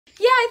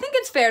Yeah, I think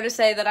it's fair to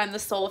say that I'm the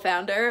sole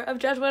founder of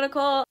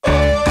Jesuitical.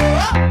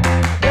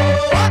 I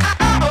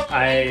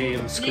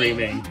am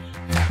screaming.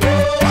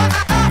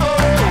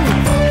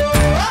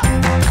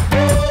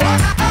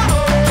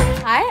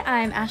 Hi,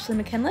 I'm Ashley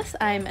McKinless.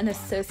 I'm an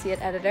associate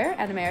editor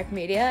at American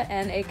Media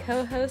and a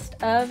co-host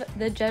of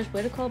the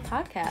Jesuitical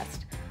podcast.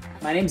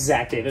 My name's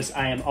Zach Davis.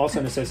 I am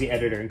also an associate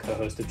editor and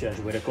co-host of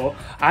Jesuitical.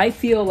 I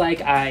feel like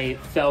I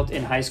felt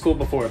in high school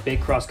before a big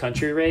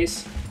cross-country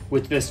race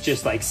with this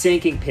just like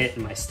sinking pit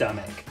in my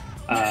stomach.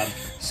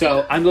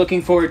 So I'm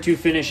looking forward to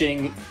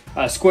finishing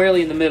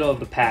squarely in the middle of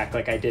the pack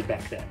like I did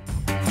back then.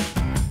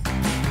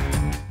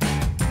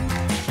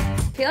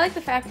 I feel like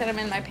the fact that I'm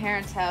in my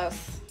parents'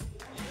 house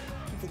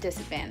is a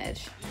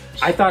disadvantage.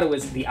 I thought it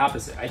was the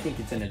opposite. I think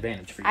it's an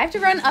advantage for you. I have to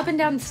run up and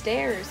down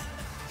stairs.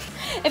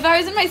 If I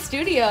was in my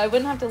studio, I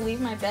wouldn't have to leave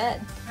my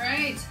bed. All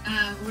right,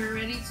 we're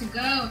ready to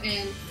go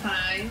in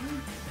 5,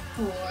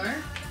 4,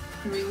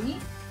 3,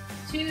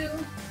 2,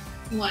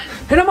 1.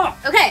 Hit them up!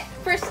 Okay,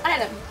 first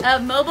item, a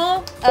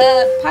mobile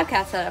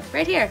podcast setup.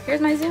 Right here. Here's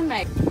my Zoom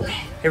mic.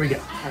 Here we go.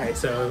 All right,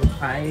 so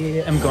I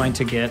am going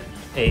to get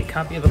a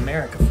copy of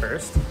America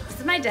first. This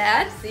is my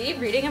dad. See,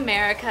 reading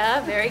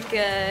America. Very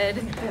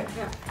good.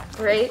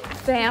 Great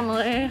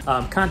family.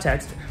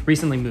 Context,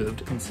 recently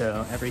moved, and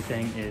so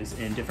everything is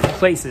in different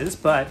places,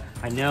 but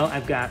I know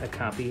I've got a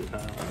copy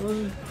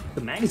of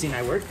the magazine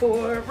I work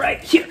for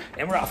right here,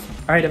 and we're off.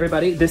 All right,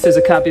 everybody, this is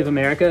a copy of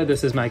America.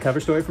 This is my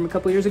cover story from a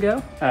couple years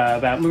ago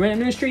about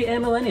ministry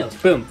and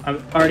millennials. Boom,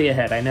 I'm already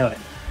ahead, I know it.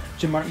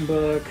 Jim Martin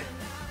book.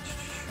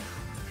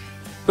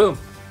 Boom,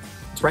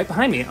 it's right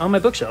behind me on my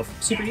bookshelf,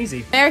 super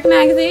easy. American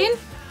magazine,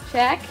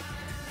 check.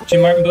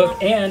 Jim Martin book,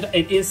 and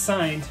it is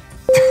signed.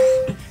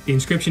 The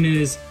inscription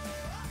is,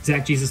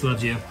 Zach, Jesus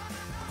loves you.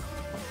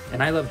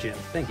 And I love Jim.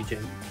 Thank you,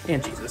 Jim.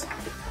 And Jesus.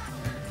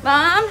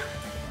 Mom,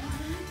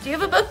 do you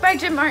have a book by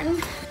Jim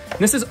Martin?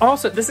 This is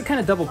kind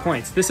of double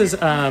points. This is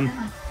a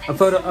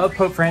photo of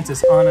Pope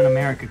Francis on an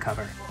America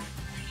cover.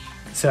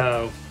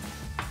 So,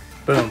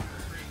 boom.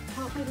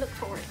 Help me look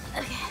for it.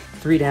 Okay.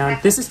 3 down.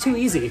 This is too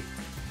easy.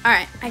 All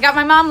right, I got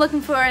my mom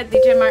looking for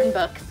the Jim Martin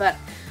book, but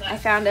I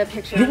found a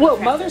picture of Whoa,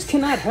 Francis. mothers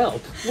cannot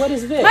help. What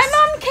is this? My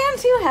mom can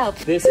too help.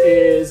 This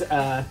is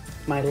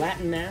my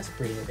Latin Mass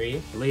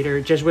breviary.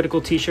 Later,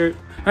 Jesuitical t-shirt.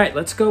 All right,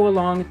 let's go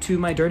along to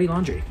my dirty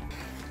laundry.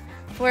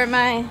 For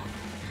my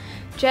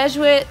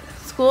Jesuit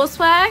school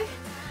swag,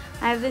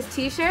 I have this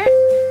t-shirt.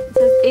 It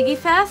says Iggy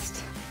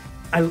Fest.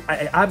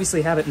 I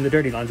obviously have it in the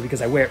dirty laundry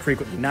because I wear it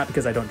frequently, not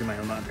because I don't do my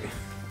own laundry.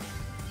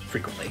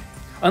 Frequently.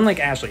 Unlike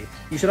Ashley.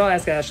 You should all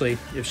ask Ashley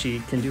if she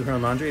can do her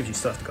own laundry, if she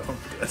still has to go home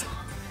to do it.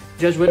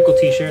 Jesuitical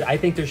t-shirt. I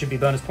think there should be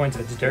bonus points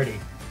if it's dirty.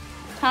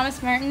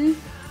 Thomas Merton.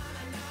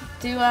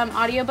 Do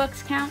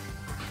audiobooks count?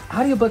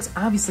 Audiobooks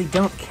obviously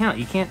don't count.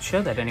 You can't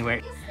show that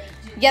anywhere.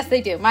 Yes, they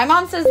do. My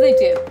mom says they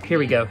do. Here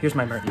we go. Here's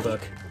my Merton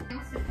book.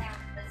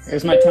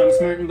 There's my Thomas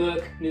Merton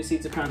book. New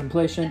Seeds of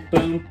Contemplation.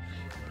 Boom.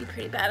 It'd be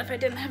pretty bad if I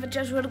didn't have a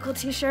Jesuitical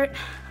t-shirt.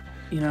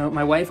 You know,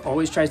 my wife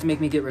always tries to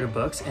make me get rid of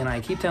books, and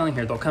I keep telling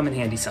her they'll come in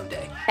handy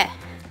someday. Hey,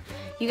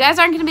 you guys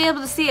aren't going to be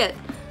able to see it,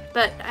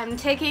 but I'm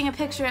taking a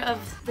picture of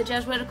the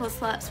Jesuitical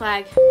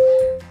swag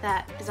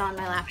that is on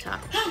my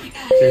laptop.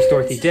 There's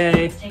Dorothy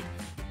Day.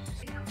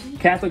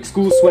 Catholic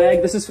school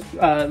swag. This is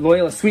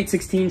Loyola Sweet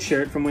 16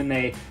 shirt from when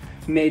they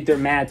made their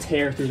mad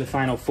tear through the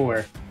Final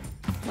Four.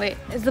 Wait,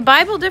 is the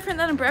Bible different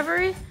than a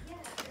breviary?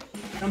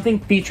 Something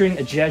featuring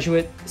a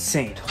Jesuit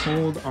saint.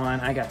 Hold on,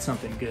 I got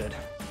something good.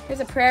 Here's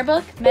a prayer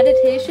book,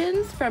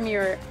 Meditations from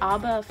your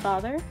Abba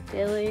Father,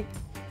 daily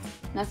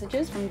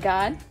messages from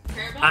God.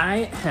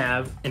 I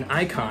have an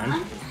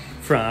icon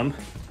from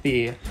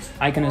the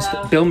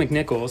iconist Bill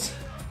McNichols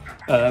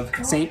of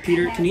St.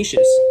 Peter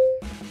Canisius.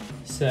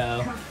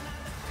 So,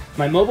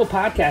 my mobile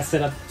podcast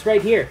setup, it's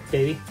right here,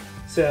 baby.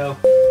 So,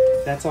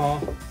 that's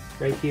all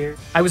right here.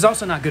 I was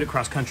also not good at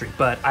cross country,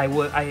 but I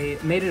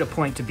made it a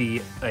point to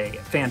be a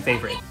fan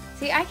favorite.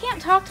 See, I can't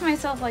talk to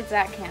myself like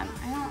Zach can.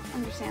 I don't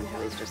understand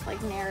how he's just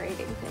like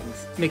narrating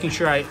things. Making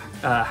sure I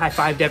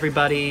high-fived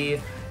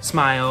everybody,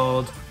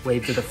 smiled,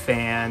 waved to the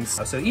fans.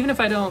 So even if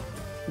I don't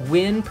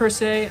win per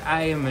se,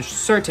 I am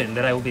certain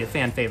that I will be a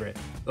fan favorite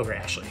over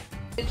Ashley.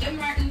 The Jim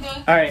Martin book.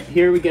 All right,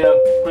 here we go.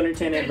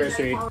 110th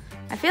anniversary.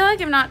 I feel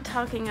like I'm not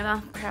talking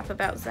enough crap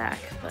about Zach,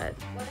 but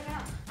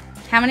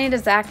how many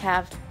does Zach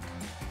have?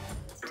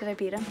 Did I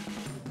beat him?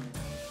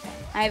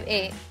 I have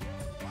 8.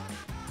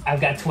 I've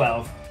got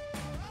 12.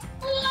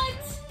 What?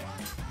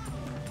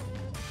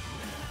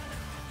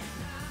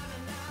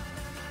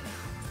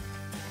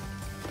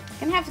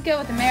 Gonna have to go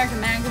with American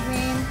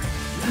Magazine.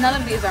 None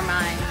of these are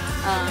mine,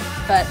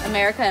 but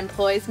America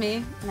employs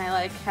me, and I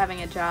like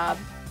having a job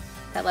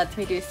that lets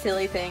me do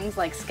silly things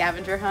like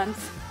scavenger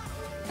hunts.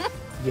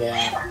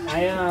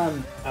 Yeah,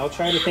 I'll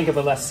try to think of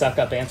a less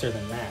suck-up answer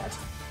than that.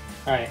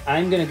 All right,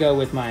 I'm gonna go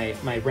with my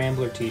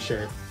Rambler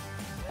t-shirt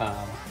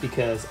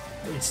because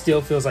it still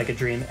feels like a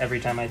dream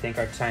every time I think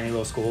our tiny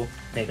little school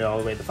made it all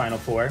the way to the Final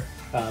Four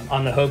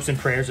on the hopes and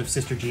prayers of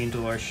Sister Jean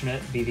Dolores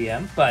Schmidt,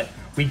 BVM, but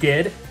we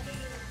did.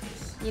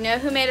 You know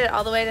who made it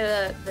all the way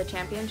to the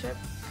championship?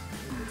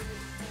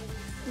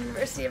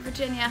 University of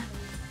Virginia.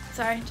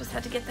 Sorry, just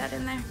had to get that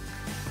in there.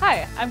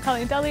 Hi, I'm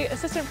Colleen Deli,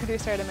 assistant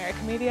producer at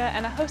American Media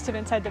and a host of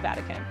Inside the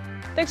Vatican.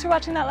 Thanks for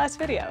watching that last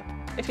video.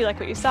 If you like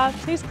what you saw,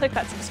 please click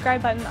that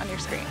subscribe button on your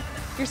screen.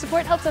 Your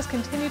support helps us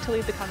continue to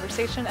lead the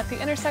conversation at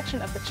the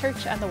intersection of the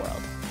church and the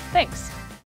world. Thanks!